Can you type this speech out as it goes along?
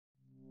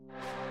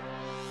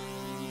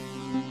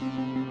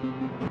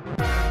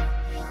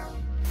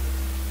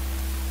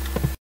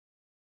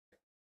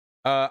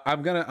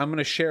I'm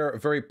gonna share a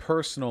very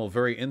personal,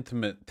 very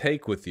intimate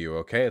take with you.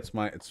 Okay, it's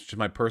just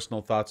my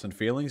personal thoughts and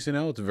feelings. You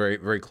know, it's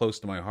very close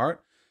to my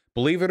heart.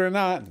 Believe it or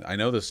not, I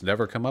know this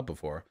never come up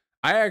before.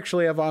 I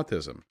actually have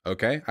autism.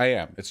 Okay, I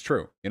am. It's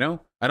true. You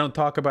know, I don't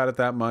talk about it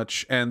that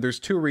much, and there's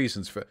two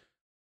reasons for.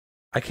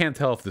 I can't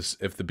tell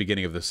if the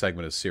beginning of this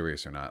segment is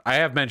serious or not. I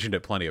have mentioned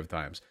it plenty of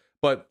times,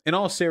 but in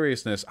all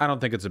seriousness, I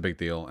don't think it's a big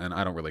deal, and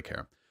I don't really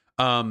care.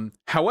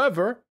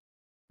 However,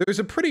 there's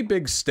a pretty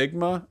big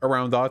stigma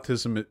around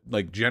autism,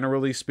 like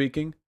generally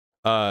speaking.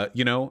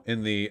 You know,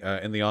 in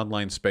the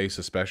online space,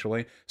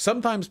 especially.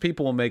 Sometimes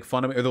people will make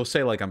fun of me, or they'll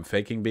say like I'm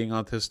faking being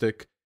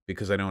autistic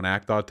because I don't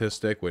act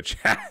autistic. Which,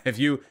 if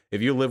you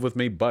live with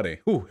me, buddy,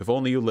 whew, if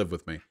only you live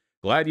with me.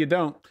 Glad you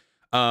don't.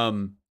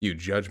 You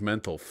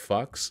judgmental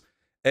fucks.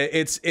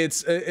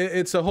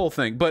 It's a whole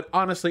thing, but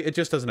honestly, it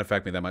just doesn't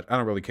affect me that much. I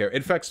don't really care.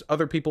 It affects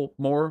other people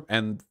more,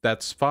 and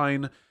that's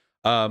fine.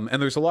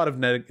 And there's a lot of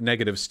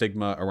negative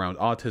stigma around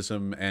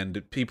autism,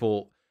 and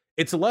people.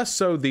 It's less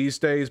so these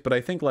days, but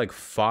I think like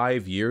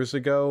 5 years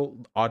ago,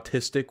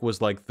 autistic was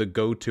like the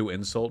go-to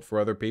insult for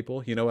other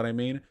people. You know what I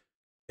mean?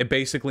 It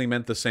basically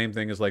meant the same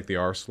thing as like the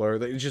R slur.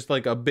 It's just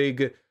like a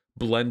big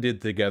blended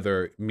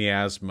together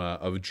miasma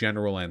of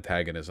general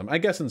antagonism. I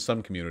guess in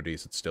some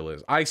communities it still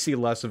is. I see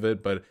less of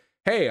it, but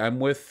hey, I'm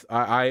with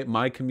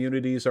my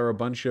communities are a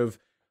bunch of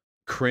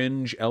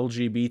cringe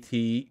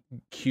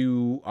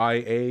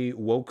LGBTQIA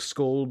woke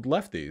scold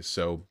lefties.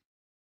 So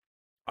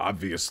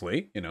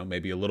obviously, you know,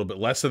 maybe a little bit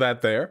less of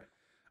that there.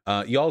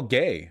 Y'all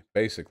gay,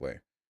 basically.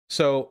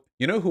 So,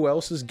 you know who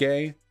else is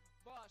gay?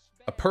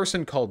 A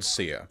person called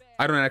Sia.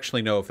 I don't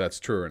actually know if that's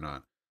true or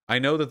not. I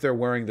know that they're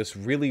wearing this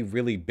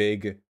really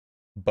big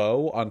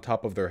bow on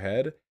top of their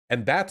head,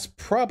 and that's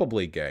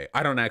probably gay.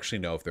 I don't actually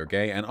know if they're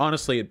gay, and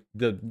honestly,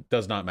 it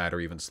does not matter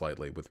even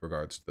slightly with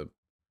regards to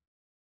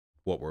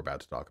what we're about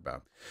to talk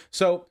about.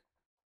 So,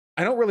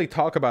 I don't really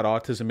talk about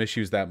autism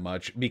issues that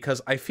much because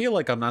I feel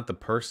like I'm not the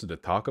person to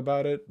talk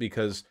about it,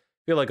 because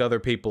I feel like other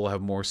people have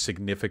more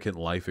significant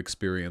life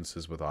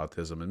experiences with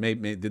autism, and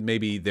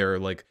maybe they're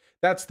like,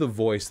 that's the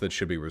voice that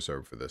should be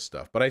reserved for this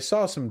stuff. But I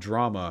saw some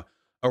drama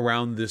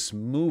around this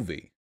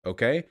movie,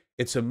 okay?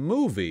 It's a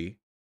movie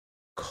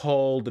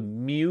called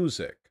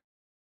Music.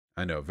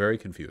 I know, very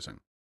confusing.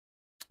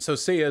 So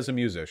Sia is a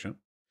musician,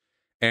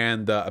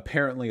 and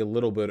apparently a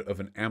little bit of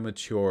an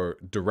amateur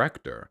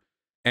director.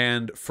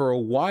 And for a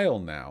while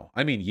now,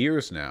 I mean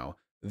years now,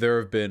 there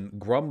have been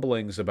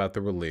grumblings about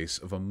the release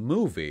of a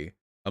movie,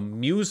 a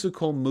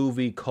musical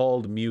movie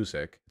called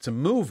Music. It's a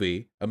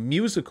movie, a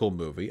musical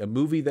movie, a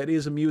movie that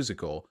is a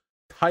musical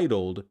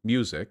titled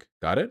Music.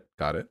 Got it?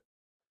 Got it.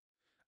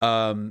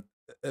 Um,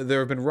 there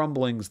have been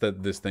rumblings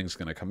that this thing's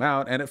going to come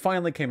out, and it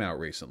finally came out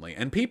recently.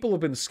 And people have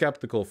been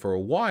skeptical for a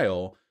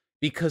while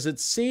because it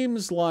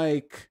seems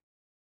like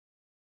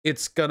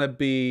it's gonna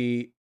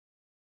be,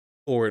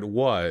 or it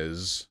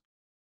was,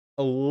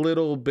 a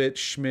little bit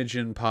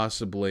schmidgen,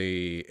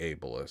 possibly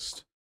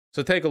ableist.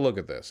 So take a look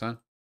at this, huh?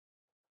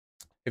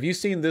 Have you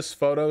seen this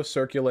photo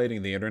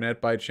circulating the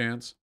internet by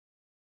chance?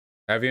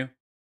 Have you?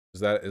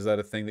 Is that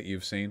a thing that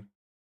you've seen?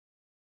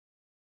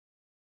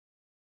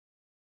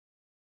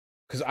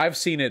 Because I've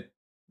seen it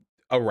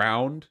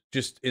around,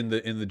 just in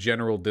the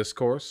general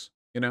discourse,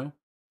 you know?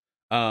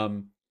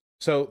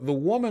 So the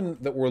woman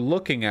that we're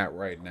looking at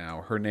right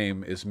now, her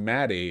name is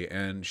Maddie,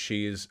 and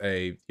she's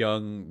a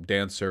young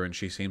dancer, and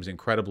she seems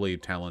incredibly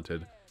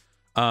talented.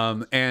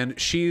 And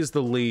she's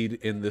the lead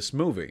in this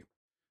movie.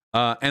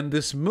 And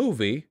this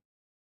movie,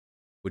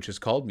 which is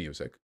called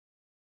Music,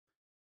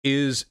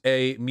 is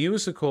a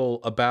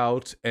musical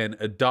about an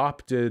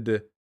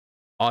adopted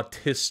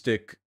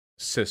autistic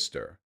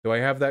sister. Do I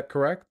have that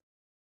correct?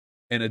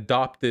 An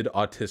adopted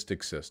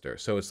autistic sister.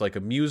 So it's like a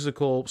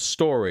musical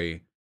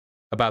story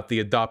about the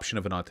adoption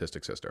of an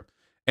autistic sister.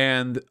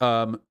 And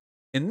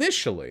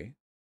initially,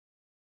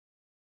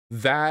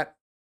 that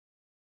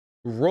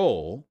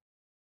role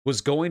was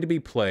going to be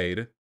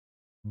played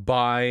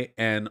by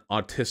an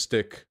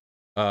autistic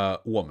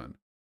woman.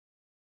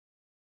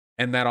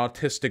 And that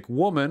autistic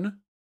woman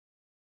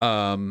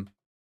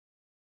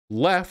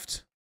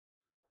left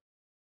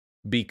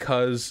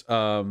because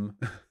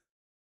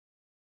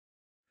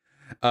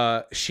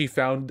she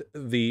found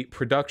the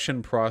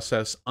production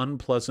process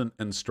unpleasant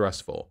and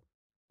stressful,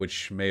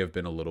 which may have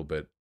been a little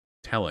bit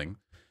telling.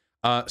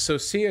 So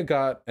Sia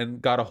got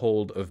a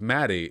hold of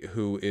Maddie,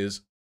 who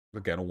is,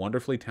 again, a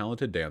wonderfully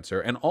talented dancer,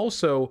 and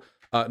also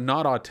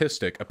not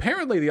autistic.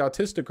 Apparently, the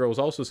autistic girl was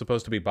also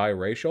supposed to be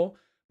biracial,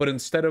 but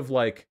instead of,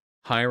 like,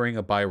 hiring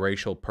a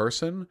biracial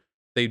person,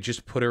 they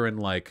just put her in,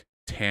 like,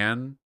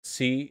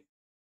 they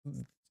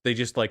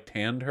just, like,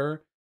 tanned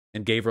her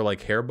and gave her,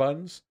 like, hair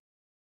buns.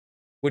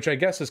 Which I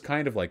guess is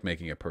kind of like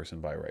making a person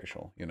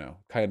biracial, you know?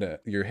 Kind of,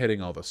 you're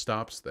hitting all the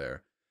stops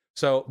there.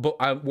 So,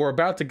 but we're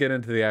about to get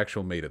into the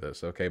actual meat of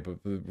this, okay? But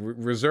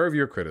reserve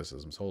your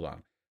criticisms. Hold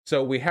on.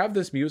 So we have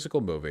this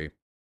musical movie.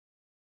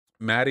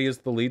 Maddie is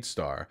the lead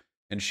star,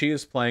 and she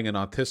is playing an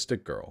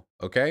autistic girl,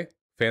 okay?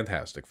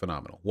 Fantastic,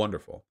 phenomenal,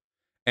 wonderful.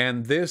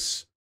 And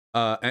this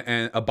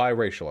and a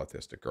biracial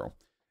autistic girl.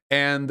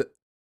 And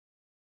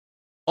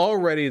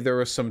already there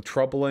are some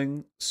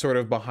troubling sort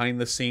of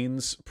behind the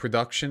scenes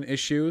production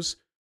issues.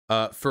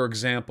 For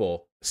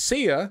example,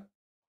 Sia,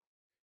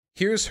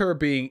 here's her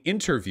being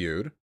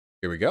interviewed.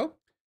 Here we go.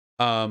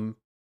 An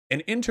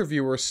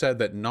interviewer said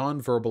that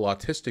nonverbal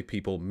autistic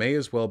people may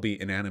as well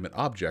be inanimate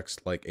objects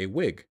like a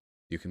wig.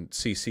 You can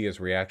see Sia's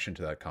reaction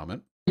to that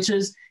comment. Which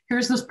is,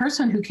 here's this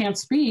person who can't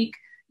speak,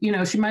 you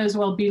know, she might as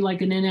well be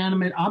like an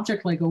inanimate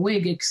object like a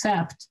wig,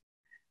 except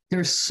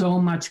there's so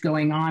much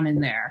going on in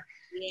there.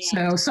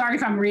 Yeah. So sorry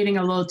if I'm reading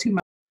a little too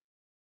much.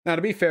 Now,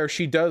 to be fair,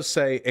 she does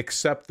say,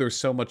 except there's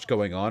so much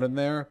going on in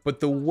there,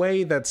 but the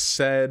way that's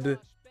said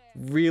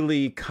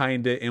really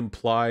kind of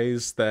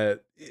implies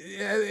that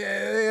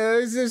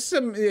there's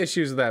some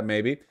issues with that,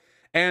 maybe.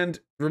 And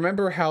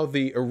remember how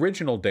the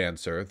original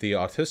dancer, the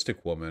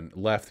autistic woman,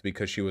 left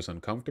because she was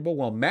uncomfortable?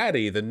 Well,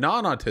 Maddie, the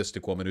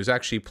non-autistic woman who's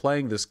actually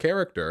playing this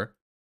character,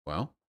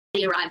 well...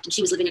 She arrived and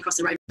she was living across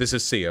the road. This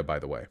is Sia, by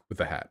the way, with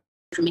the hat.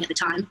 From me at the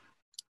time.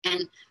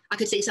 And I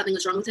could see something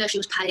was wrong with her. She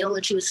was pale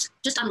and she was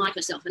just unlike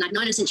herself. And I'd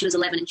known her since she was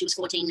 11 and she was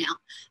 14 now.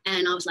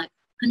 And I was like,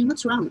 honey,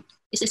 what's wrong?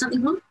 Is there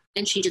something wrong?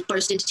 And she just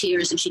burst into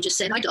tears and she just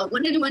said, I don't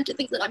want anyone to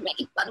think that I'm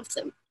making fun of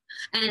them.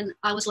 And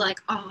I was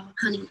like, oh,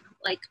 honey,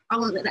 like, I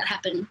won't let that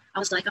happen. I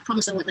was like, I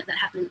promise I won't let that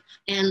happen.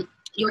 And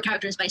your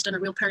character is based on a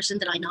real person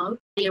that I know.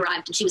 She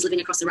arrived and she was living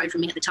across the road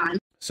from me at the time.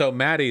 So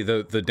Maddie,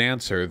 the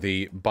dancer,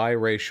 the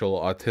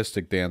biracial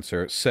autistic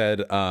dancer, said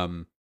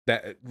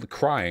that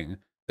crying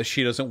that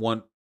she doesn't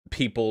want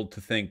people to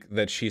think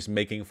that she's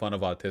making fun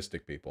of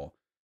autistic people.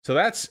 So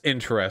that's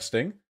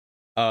interesting.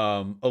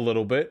 A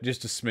little bit,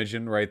 just a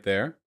smidgen right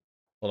there.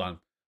 Hold on.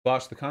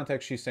 Bosh, the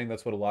context she's saying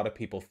that's what a lot of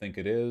people think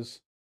it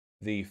is.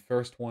 The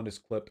first one is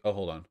clipped. Oh,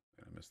 hold on.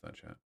 I missed that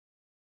chat.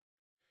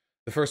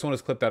 The first one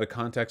is clipped out of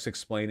context,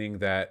 explaining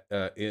that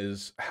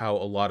is how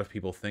a lot of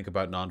people think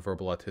about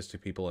nonverbal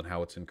autistic people and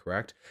how it's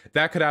incorrect.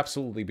 That could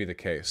absolutely be the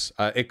case.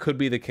 It could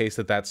be the case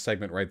that that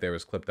segment right there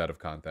is clipped out of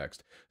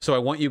context. So I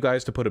want you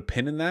guys to put a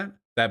pin in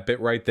that bit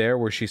right there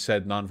where she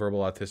said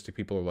nonverbal autistic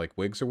people are like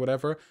wigs or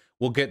whatever.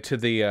 We'll get to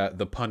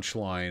the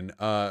punchline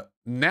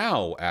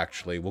now,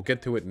 actually. We'll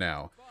get to it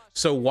now.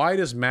 So why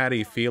does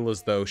Maddie feel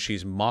as though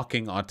she's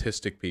mocking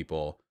autistic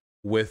people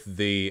with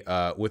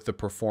the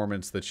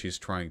performance that she's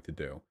trying to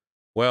do?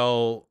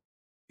 Well,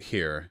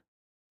 here.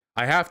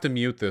 I have to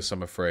mute this,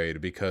 I'm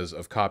afraid, because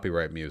of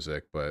copyright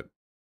music, but...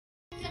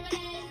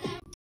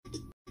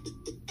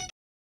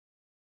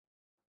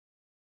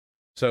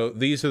 So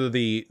these are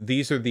the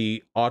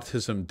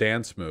autism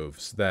dance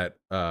moves that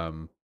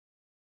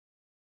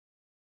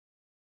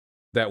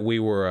that we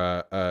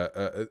were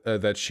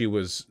that she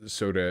was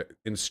sort of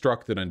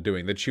instructed on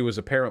doing, that she was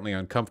apparently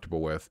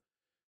uncomfortable with.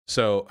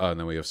 So and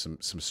then we have some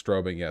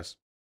strobing, yes.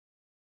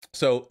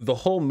 So the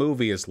whole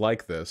movie is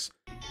like this.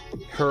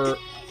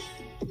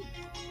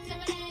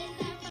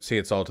 See,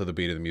 it's all to the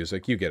beat of the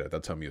music. You get it.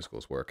 That's how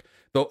musicals work.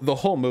 The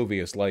whole movie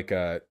is like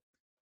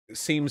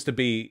seems to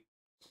be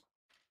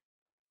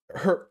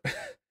her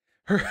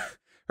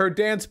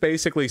dance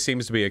basically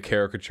seems to be a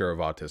caricature of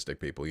autistic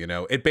people, you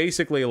know? It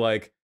basically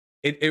like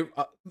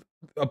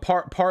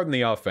pardon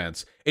the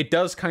offense, it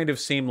does kind of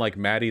seem like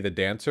Maddie the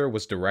dancer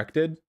was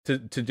directed to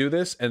do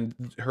this,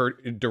 and her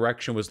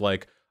direction was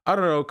like, I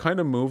don't know,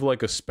 kind of move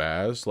like a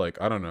spaz, like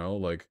I don't know,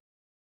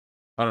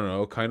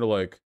 kind of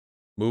like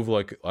move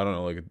like, I don't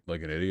know,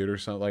 like an idiot or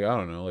something, like I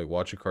don't know, like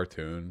watch a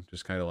cartoon,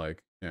 just kind of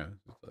like, yeah,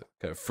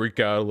 kind of freak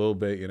out a little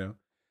bit, you know.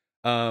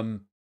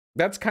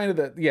 That's kind of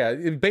the, yeah,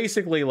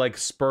 basically like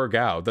spurg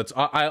out. That's,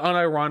 I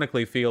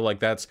unironically feel like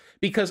that's,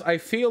 because I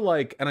feel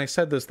like, and I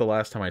said this the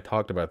last time I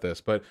talked about this,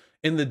 but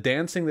in the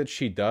dancing that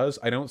she does,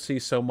 I don't see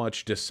so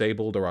much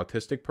disabled or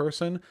autistic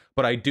person,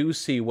 but I do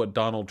see what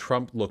Donald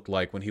Trump looked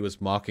like when he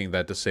was mocking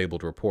that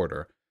disabled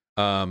reporter.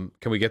 Can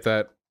we get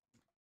that?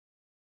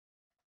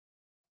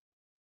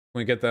 Can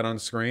we get that on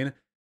screen?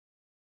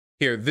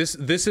 Here, this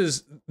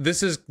is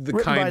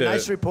the kind of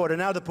nice reporter.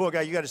 Now the poor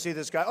guy, you got to see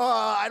this guy.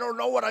 Oh, I don't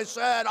know what I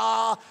said.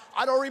 I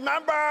don't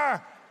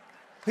remember.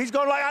 He's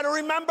going like, I don't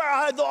remember.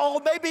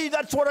 Oh, maybe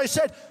that's what I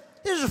said.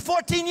 This is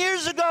 14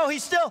 years ago.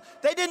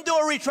 They didn't do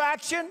a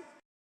retraction.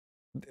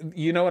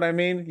 You know what I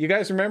mean? You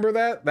guys remember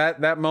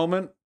that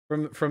moment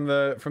from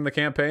the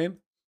campaign?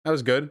 That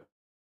was good.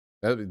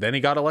 Then he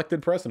got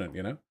elected president,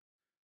 you know?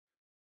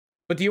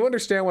 But do you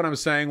understand what I'm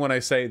saying when I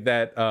say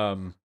that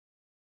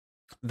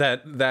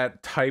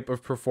that type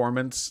of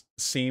performance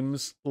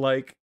seems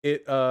like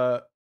it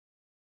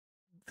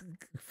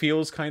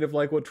feels kind of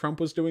like what Trump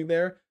was doing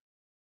there?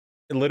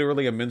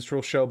 Literally a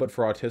minstrel show, but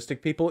for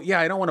autistic people. Yeah,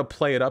 I don't want to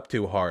play it up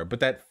too hard, but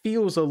that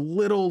feels a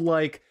little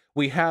like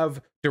we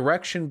have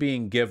direction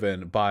being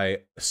given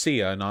by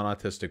Sia, a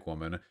non-autistic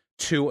woman,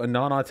 to a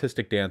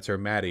non-autistic dancer,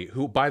 Maddie,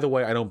 who, by the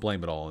way, I don't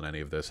blame at all in any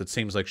of this. It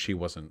seems like she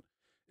wasn't...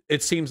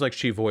 It seems like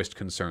she voiced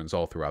concerns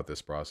all throughout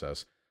this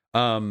process.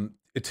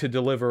 To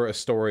deliver a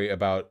story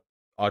about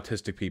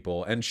autistic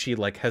people, and she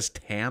like has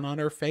tan on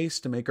her face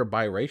to make her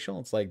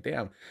biracial. It's like,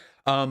 damn.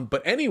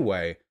 But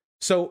anyway,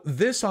 so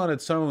this on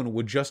its own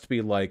would just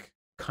be like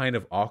kind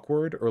of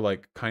awkward or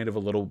like kind of a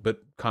little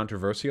bit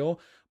controversial,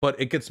 but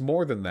it gets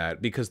more than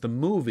that because the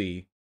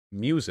movie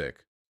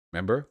Music,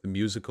 remember the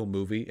musical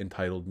movie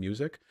entitled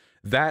Music?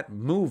 That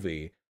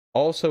movie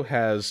also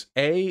has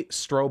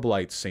strobe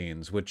light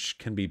scenes, which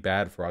can be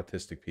bad for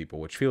autistic people,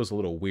 which feels a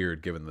little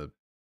weird given the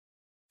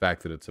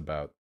fact that it's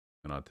about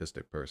an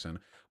autistic person.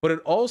 But it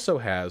also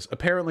has,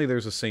 apparently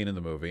there's a scene in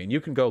the movie, and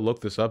you can go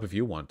look this up if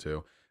you want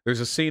to. There's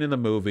a scene in the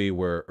movie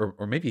where,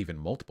 or maybe even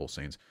multiple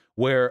scenes,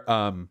 where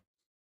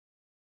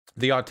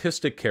the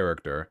autistic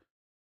character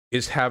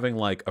is having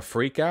like a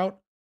freak out,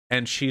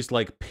 and she's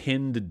like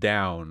pinned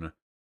down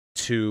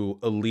to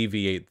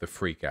alleviate the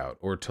freak out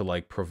or to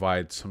like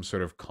provide some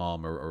sort of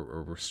calm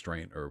or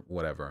restraint or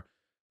whatever,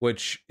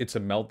 which it's a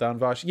meltdown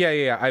Vosh.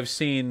 Yeah. I've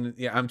seen,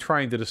 I'm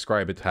trying to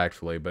describe it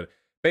tactfully, but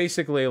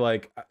basically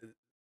like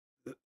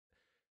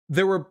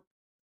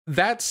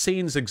that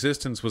scene's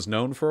existence was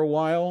known for a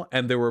while,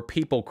 and there were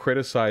people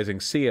criticizing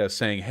Sia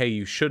saying, hey,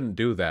 you shouldn't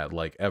do that,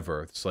 like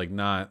ever. It's like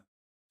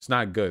it's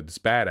not good. It's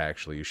bad,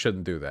 actually. You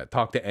shouldn't do that.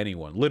 Talk to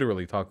anyone.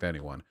 Literally talk to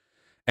anyone.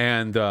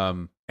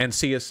 And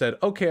Sia said,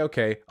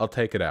 okay, I'll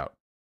take it out.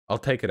 I'll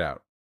take it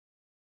out.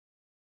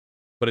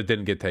 But it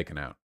didn't get taken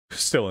out.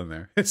 It's still in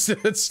there. It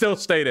still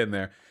stayed in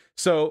there.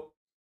 So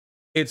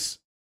it's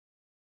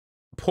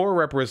poor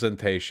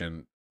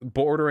representation,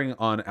 bordering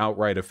on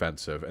outright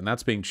offensive, and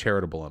that's being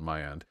charitable on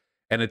my end.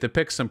 And it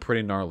depicts some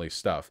pretty gnarly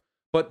stuff.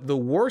 But the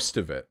worst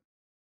of it,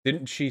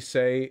 didn't she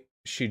say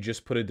she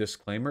just put a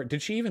disclaimer?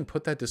 Did she even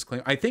put that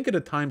disclaimer? I think at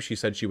a time she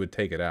said she would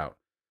take it out.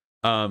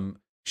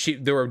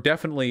 There were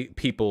definitely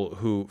people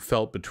who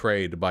felt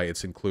betrayed by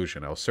its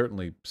inclusion. I'll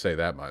certainly say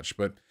that much.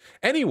 But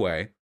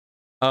anyway,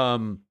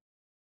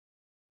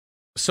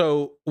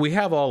 so we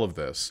have all of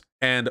this,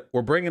 and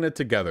we're bringing it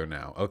together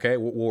now. Okay,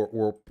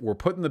 we're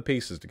putting the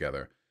pieces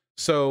together.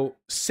 So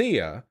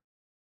Sia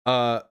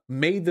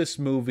made this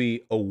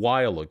movie a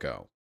while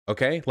ago.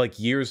 Okay, like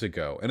years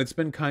ago, and it's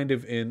been kind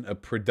of in a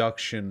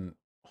production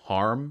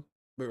hell,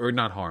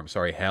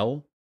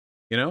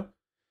 you know,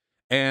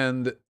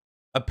 and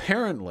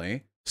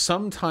apparently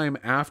sometime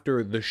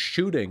after the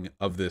shooting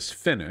of this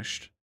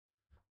finished,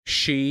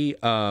 she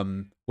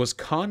was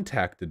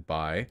contacted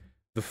by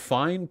the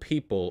fine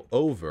people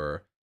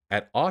over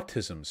at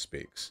Autism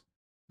Speaks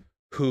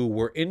who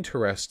were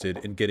interested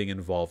in getting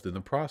involved in the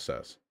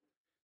process.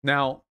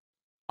 Now,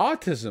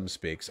 Autism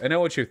Speaks, I know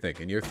what you're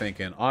thinking. You're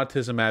thinking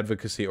autism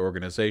advocacy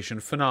organization,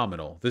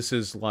 phenomenal. This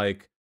is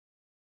like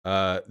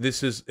we're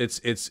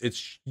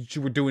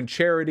doing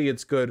charity,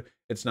 it's good.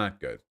 It's not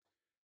good.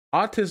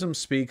 Autism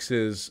Speaks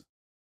is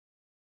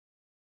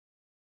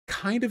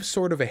kind of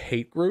sort of a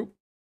hate group.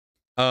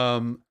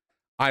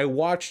 I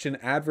watched an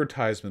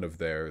advertisement of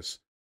theirs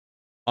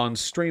on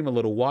stream a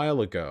little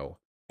while ago,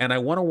 and I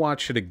want to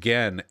watch it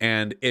again.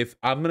 And if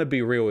I'm going to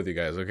be real with you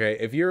guys, okay?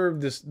 If you're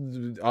this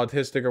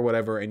autistic or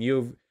whatever, and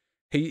you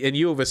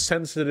have a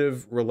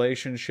sensitive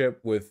relationship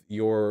with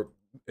your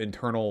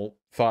internal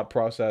thought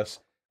process,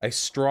 I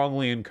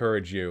strongly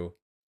encourage you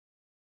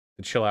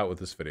to chill out with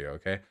this video,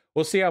 okay?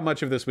 We'll see how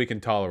much of this we can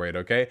tolerate,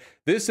 okay?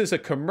 This is a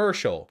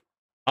commercial.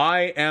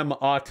 I Am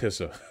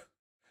Autism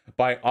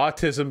by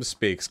Autism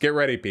Speaks. Get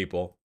ready,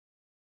 people.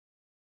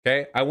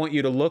 Okay? I want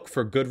you to look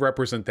for good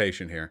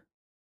representation here.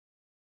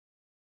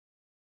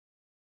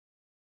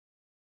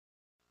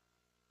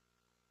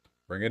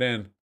 Bring it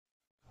in.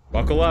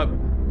 Buckle up.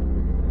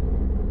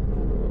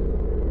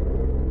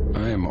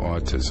 I am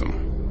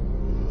autism.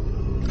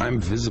 I'm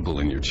visible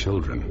in your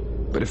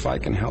children, but if I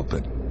can help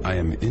it, I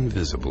am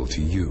invisible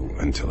to you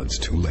until it's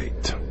too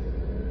late.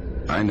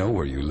 I know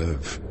where you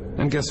live,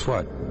 and guess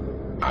what?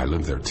 I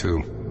live there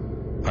too.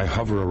 I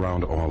hover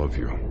around all of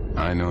you.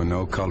 I know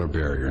no color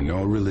barrier,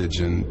 no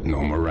religion,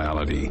 no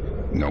morality,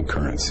 no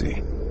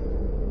currency.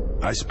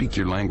 I speak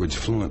your language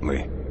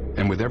fluently,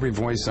 and with every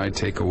voice I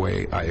take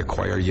away, I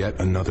acquire yet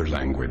another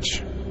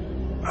language.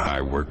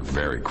 I work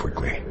very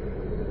quickly.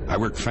 I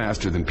work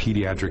faster than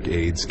pediatric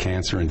AIDS,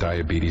 cancer, and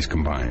diabetes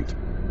combined.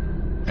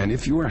 And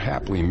if you are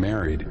happily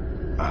married,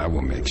 I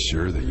will make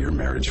sure that your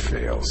marriage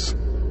fails.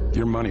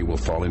 Your money will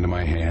fall into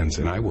my hands,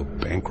 and I will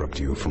bankrupt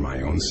you for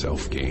my own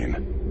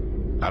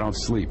self-gain. I don't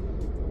sleep,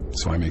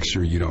 so I make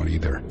sure you don't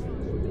either.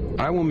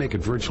 I will make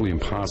it virtually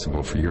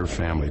impossible for your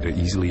family to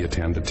easily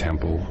attend a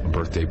temple, a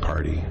birthday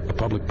party, a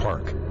public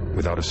park,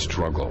 without a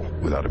struggle,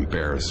 without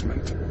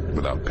embarrassment,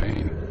 without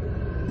pain.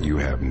 You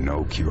have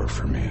no cure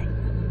for me.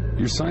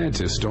 Your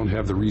scientists don't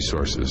have the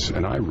resources,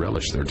 and I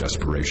relish their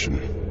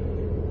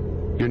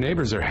desperation. Your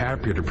neighbors are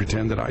happier to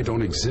pretend that I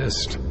don't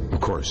exist,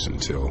 of course,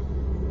 until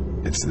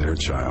it's their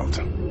child.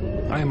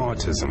 I am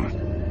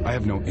autism. I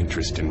have no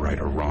interest in right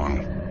or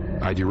wrong.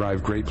 I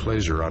derive great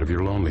pleasure out of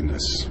your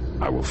loneliness.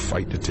 I will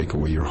fight to take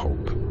away your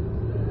hope.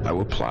 I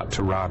will plot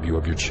to rob you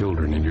of your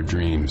children and your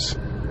dreams.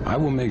 I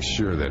will make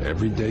sure that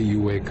every day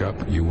you wake up,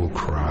 you will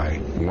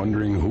cry,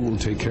 wondering who will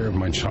take care of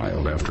my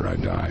child after I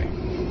die.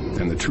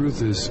 And the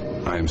truth is,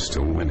 I am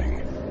still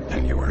winning,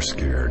 and you are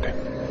scared.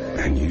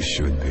 And you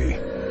should be.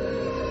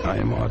 I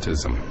am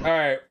autism. All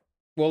right.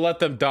 We'll let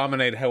them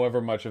dominate however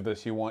much of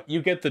this you want.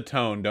 You get the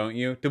tone, don't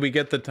you? Do we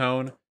get the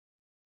tone?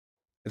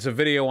 It's a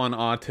video on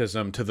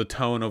autism to the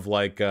tone of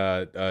like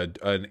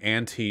an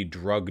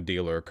anti-drug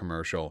dealer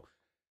commercial.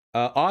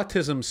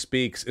 Autism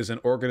Speaks is an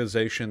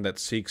organization that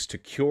seeks to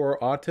cure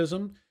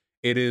autism.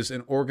 It is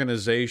an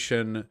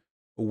organization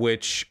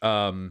which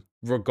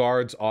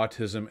regards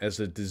autism as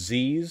a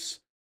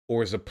disease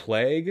or as a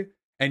plague.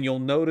 And you'll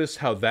notice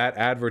how that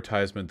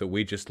advertisement that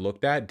we just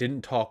looked at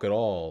didn't talk at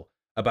all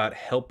about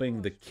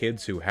helping the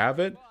kids who have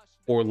it,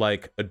 or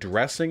like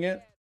addressing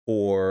it,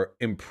 or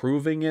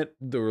improving it,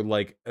 or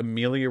like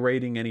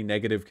ameliorating any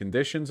negative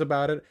conditions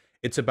about it.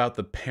 It's about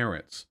the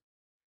parents.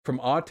 From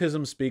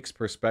Autism Speaks'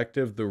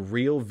 perspective, the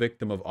real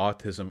victim of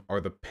autism are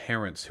the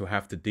parents who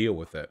have to deal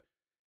with it.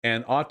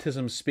 And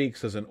Autism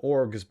Speaks as an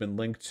org has been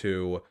linked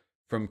to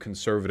from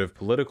conservative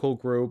political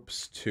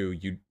groups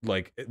to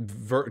like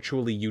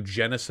virtually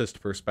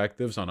eugenicist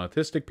perspectives on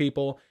autistic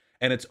people.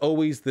 And it's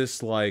always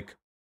this like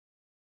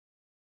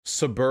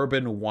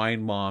suburban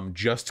wine mom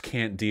just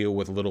can't deal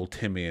with little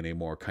Timmy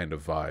anymore kind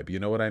of vibe. You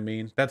know what I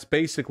mean? That's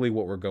basically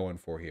what we're going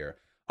for here.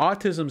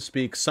 Autism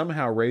Speaks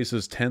somehow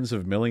raises tens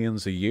of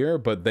millions a year,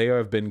 but they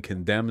have been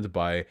condemned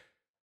by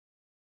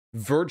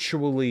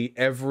virtually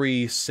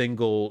every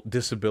single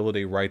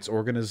disability rights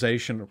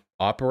organization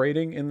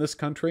operating in this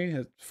country,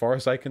 as far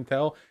as I can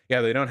tell.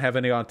 Yeah, they don't have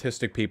any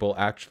autistic people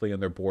actually on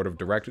their board of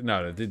directors.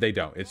 No, they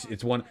don't.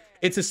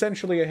 It's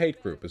essentially a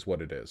hate group is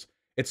what it is.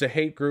 It's a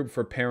hate group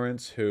for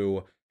parents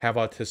who have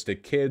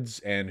autistic kids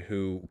and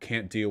who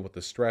can't deal with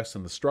the stress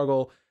and the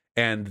struggle,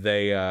 and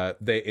they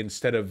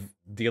instead of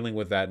dealing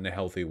with that in a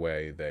healthy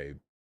way,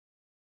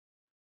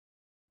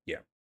 yeah,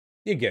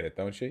 you get it,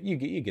 don't you?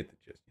 You get the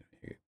gist.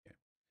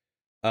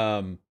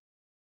 And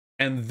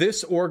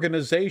this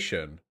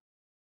organization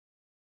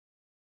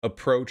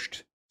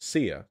approached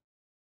Sia.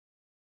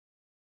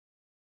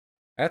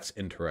 That's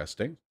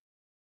interesting.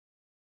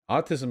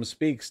 Autism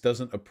Speaks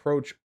doesn't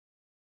approach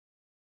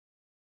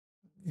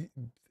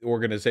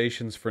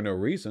organizations for no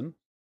reason.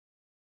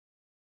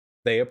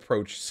 They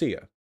approached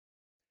Sia.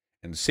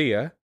 And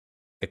Sia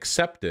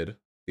accepted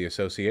the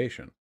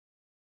association.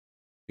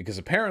 Because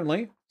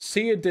apparently,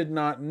 Sia did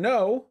not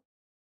know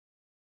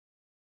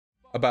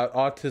about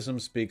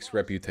Autism Speaks'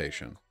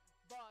 reputation.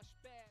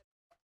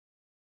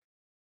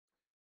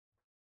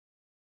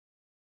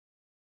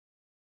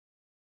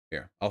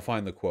 Here, I'll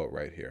find the quote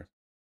right here.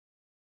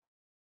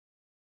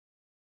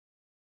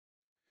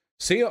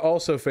 Sia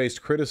also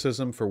faced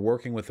criticism for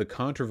working with the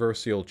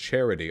controversial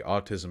charity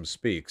Autism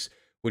Speaks,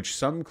 which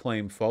some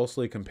claim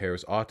falsely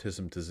compares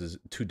autism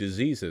to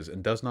diseases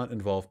and does not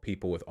involve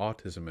people with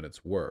autism in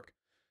its work.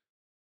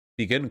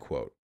 Begin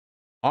quote.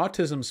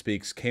 Autism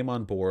Speaks came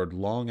on board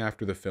long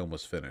after the film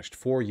was finished,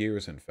 4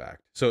 years in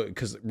fact. So,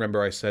 because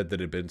remember I said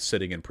that it had been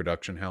sitting in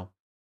production hell?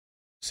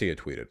 Sia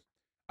tweeted,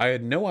 I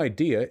had no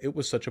idea it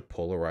was such a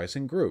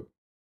polarizing group.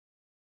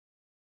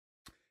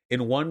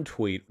 In one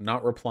tweet,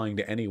 not replying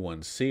to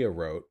anyone, Sia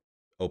wrote,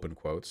 open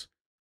quotes,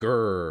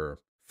 grrr,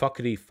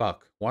 fuckity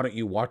fuck, why don't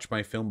you watch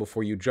my film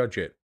before you judge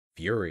it?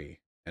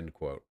 Fury, end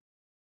quote.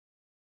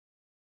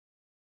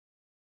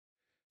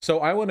 So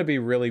I want to be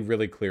really,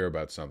 really clear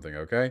about something,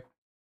 okay?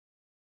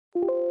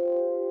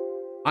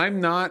 I'm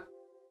not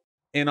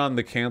in on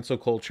the cancel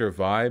culture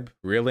vibe,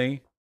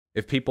 really.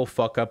 If people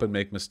fuck up and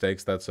make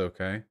mistakes, that's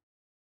okay.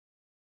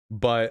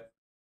 But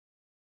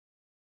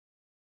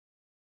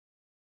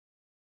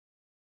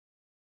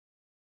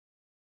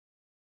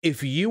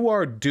if you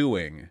are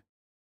doing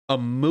a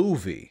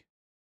movie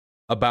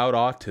about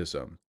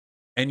autism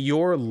and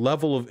your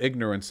level of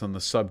ignorance on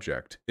the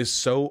subject is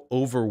so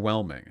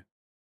overwhelming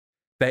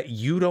that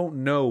you don't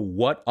know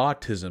what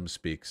Autism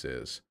Speaks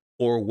is,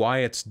 or why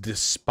it's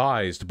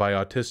despised by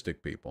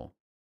autistic people,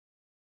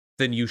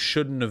 then you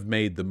shouldn't have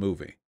made the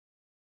movie.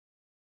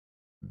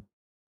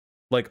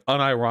 Like,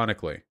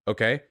 unironically,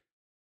 okay?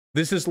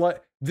 This is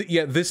like,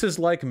 this is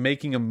like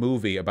making a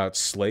movie about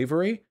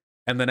slavery,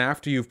 and then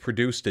after you've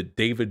produced it,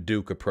 David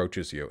Duke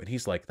approaches you, and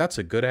he's like, that's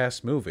a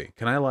good-ass movie.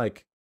 Can I,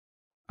 like,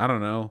 I don't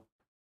know,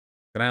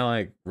 can I,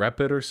 like, rep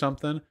it or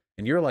something?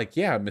 And you're like,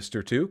 yeah,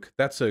 Mr. Duke,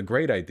 that's a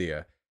great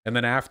idea. And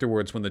then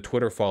afterwards, when the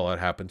Twitter fallout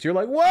happens, you're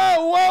like, whoa,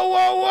 whoa,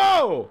 whoa,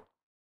 whoa!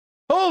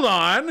 Hold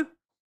on!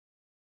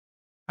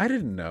 I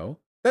didn't know.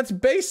 That's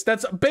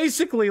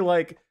basically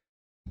like,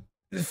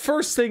 the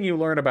first thing you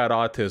learn about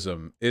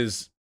autism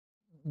is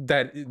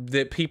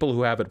that people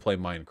who have it play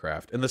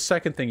Minecraft. And the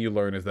second thing you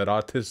learn is that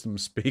Autism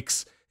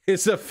Speaks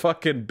is a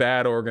fucking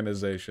bad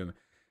organization.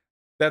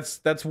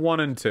 That's 1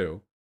 and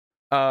 2.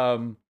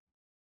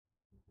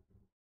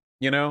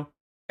 You know?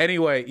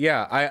 Anyway,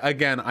 yeah, I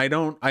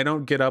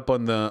don't get up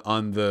on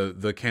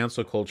the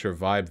cancel culture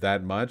vibe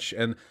that much,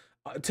 and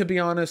to be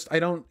honest, I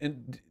don't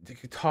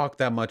talk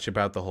that much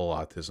about the whole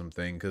autism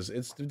thing because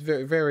it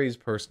varies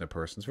person to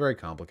person. It's very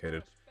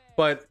complicated,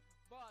 but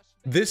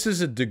this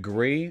is a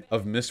degree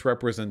of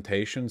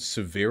misrepresentation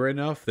severe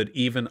enough that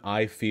even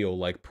I feel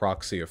like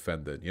proxy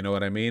offended. You know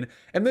what I mean?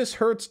 And this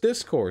hurts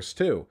discourse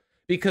too,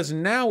 because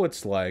now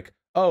it's like,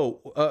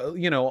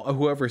 you know,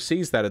 whoever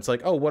sees that, it's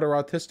like, oh, what are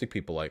autistic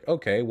people like?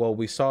 Okay, well,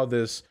 we saw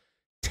this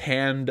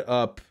tanned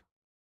up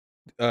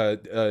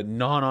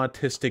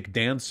non-autistic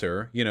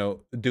dancer, you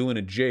know, doing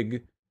a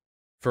jig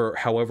for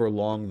however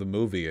long the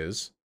movie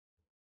is.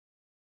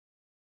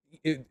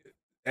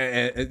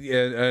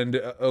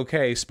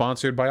 Okay,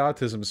 sponsored by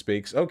Autism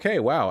Speaks. Okay,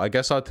 wow, I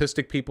guess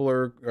autistic people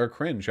are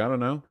cringe. I don't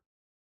know.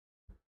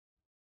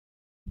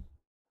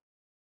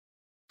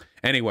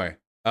 Anyway,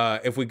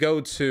 if we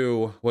go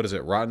to, what is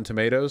it, Rotten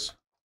Tomatoes?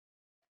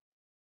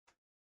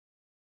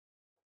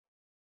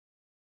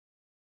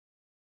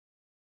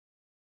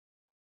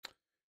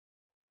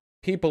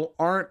 People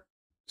aren't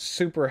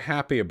super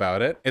happy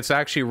about it. It's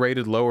actually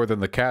rated lower than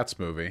the Cats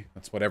movie.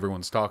 That's what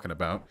everyone's talking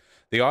about.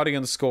 The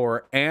audience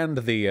score and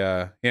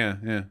the,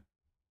 yeah.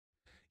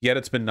 Yet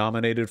it's been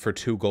nominated for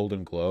 2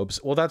 Golden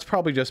Globes. Well, that's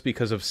probably just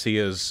because of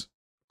Sia's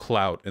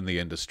clout in the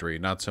industry,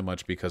 not so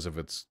much because of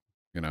its,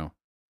 you know,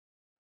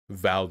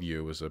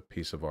 value as a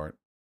piece of art.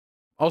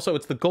 Also,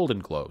 it's the Golden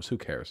Globes. Who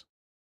cares?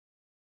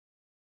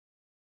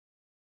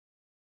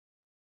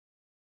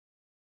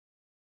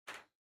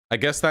 I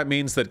guess that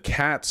means that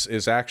Cats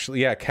is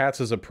actually... Yeah, Cats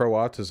is a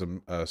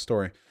pro-autism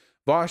story.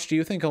 Vosh, do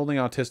you think only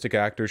autistic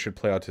actors should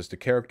play autistic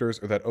characters,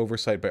 or that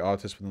oversight by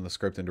autists within the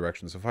script and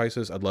direction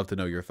suffices? I'd love to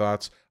know your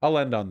thoughts. I'll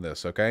end on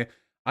this, okay?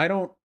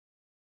 So,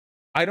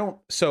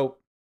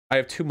 I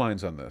have 2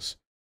 minds on this.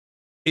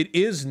 It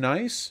is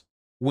nice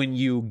when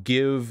you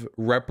give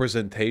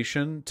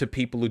representation to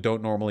people who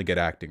don't normally get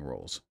acting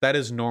roles. That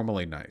is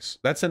normally nice.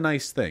 That's a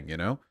nice thing, you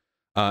know?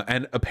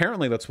 And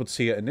apparently that's what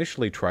Sia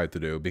initially tried to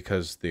do,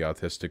 because the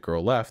autistic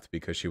girl left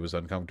because she was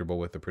uncomfortable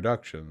with the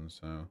production,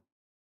 so...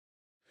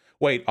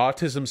 Wait,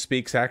 Autism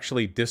Speaks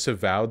actually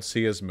disavowed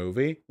Sia's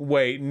movie?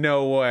 Wait,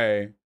 no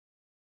way.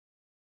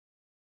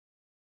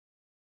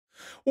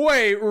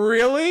 Wait,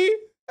 really?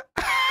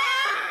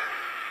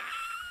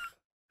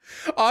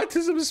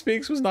 Autism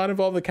Speaks was not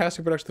involved in the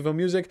casting production of the film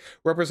music.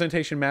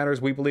 Representation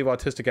matters. We believe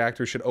autistic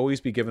actors should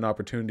always be given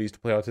opportunities to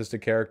play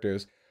autistic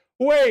characters.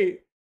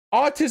 Wait,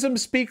 Autism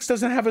Speaks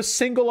doesn't have a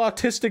single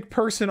autistic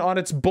person on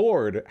its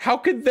board. How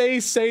could they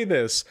say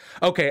this?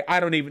 Okay, I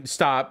don't even...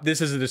 Stop.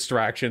 This is a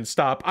distraction.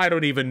 Stop. I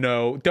don't even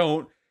know.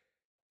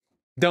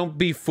 Don't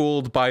be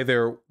fooled by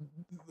their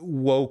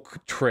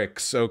woke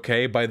tricks,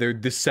 okay? By their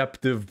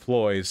deceptive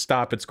ploys.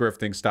 Stop. It's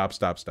grifting. Stop,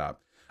 stop, stop.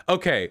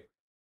 Okay.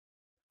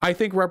 I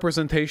think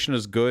representation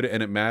is good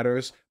and it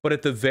matters, but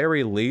at the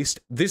very least,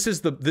 this is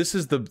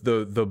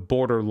the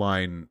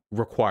borderline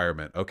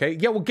requirement, okay?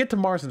 Yeah, we'll get to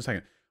Mars in a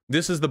second.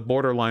 This is the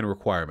borderline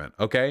requirement,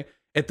 okay?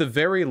 At the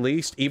very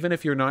least, even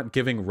if you're not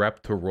giving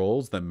rep to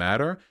roles that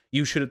matter,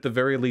 you should at the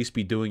very least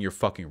be doing your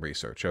fucking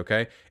research,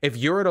 okay? If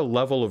you're at a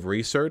level of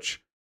research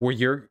where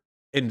you're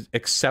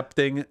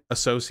accepting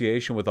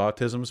association with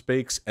Autism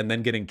Speaks and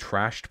then getting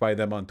trashed by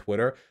them on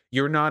Twitter,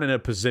 you're not in a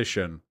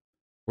position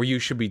where you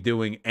should be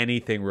doing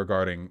anything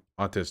regarding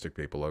autistic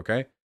people,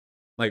 okay?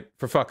 Like,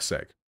 for fuck's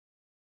sake.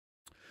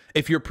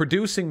 If you're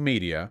producing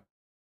media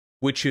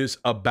which is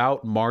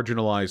about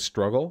marginalized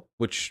struggle,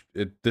 which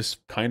this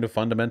kind of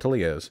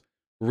fundamentally is,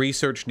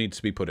 research needs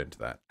to be put into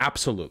that.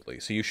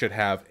 Absolutely. So you should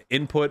have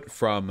input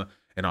from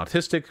an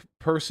autistic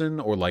person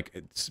or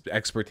like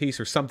expertise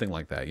or something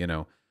like that, you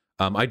know.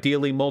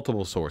 Ideally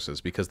multiple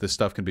sources, because this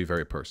stuff can be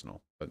very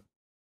personal, but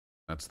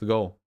that's the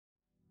goal.